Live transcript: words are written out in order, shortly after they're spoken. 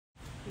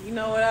You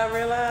know what I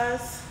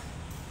realized?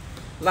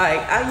 Like,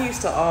 I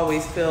used to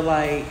always feel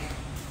like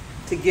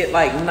to get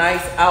like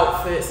nice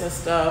outfits and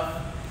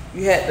stuff,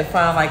 you had to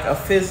find like a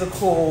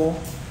physical,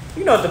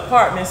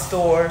 department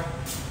store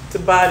to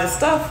buy the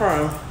stuff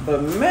from.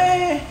 But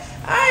man,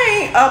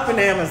 I ain't up in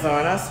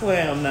Amazon. I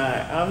swear I'm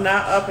not. I'm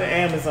not up in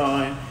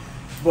Amazon.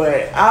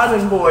 But I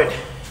done bought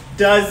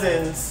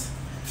dozens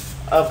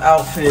of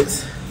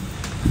outfits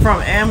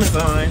from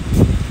Amazon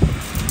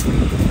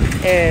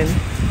and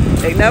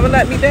they never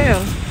let me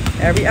down.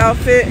 Every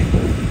outfit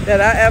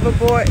that I ever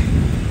bought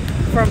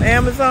from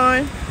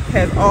Amazon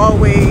has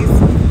always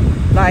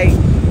like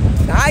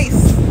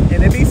nice,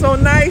 and it be so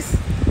nice.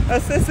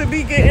 A sister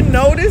be getting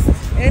noticed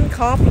and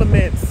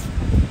compliments.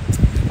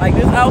 Like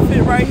this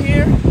outfit right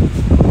here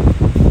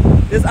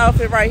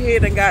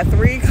done got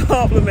 3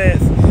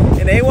 compliments,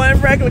 and they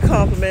weren't regular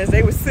compliments,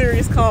 they were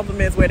serious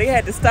compliments where they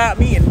had to stop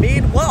me in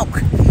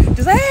mid-walk.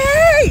 Just,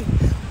 hey,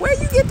 where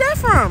you get that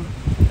from?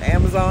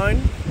 Amazon.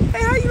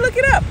 Hey, how you look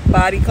it up?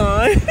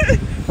 Bodycon.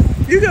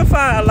 You can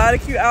find a lot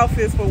of cute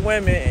outfits for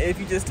women if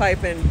you just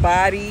type in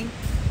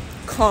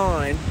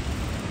bodycon.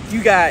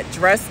 You got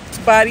dress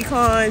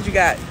bodycons, you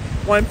got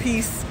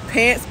one-piece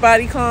pants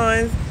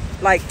bodycons,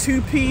 like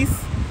 2-piece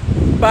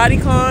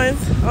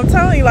bodycons. I'm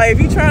telling you, like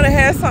if you're trying to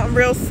have something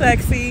real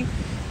sexy,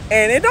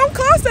 and it don't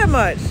cost that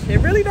much. It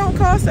really don't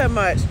cost that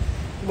much.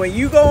 When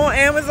you go on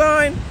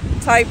Amazon,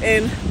 type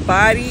in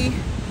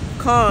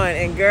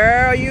bodycon, and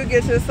girl, you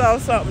get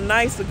yourself something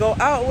nice to go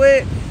out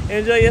with.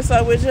 Enjoy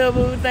yourself with your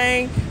boo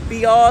thing.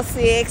 Be all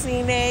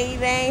sexy and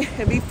everything,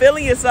 and be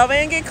feeling yourself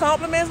and get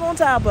compliments on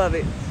top of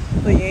it.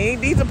 So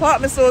these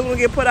department stores will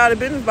get put out of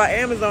business by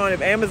Amazon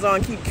if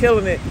Amazon keep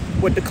killing it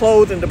with the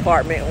clothing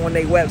department on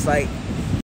their website.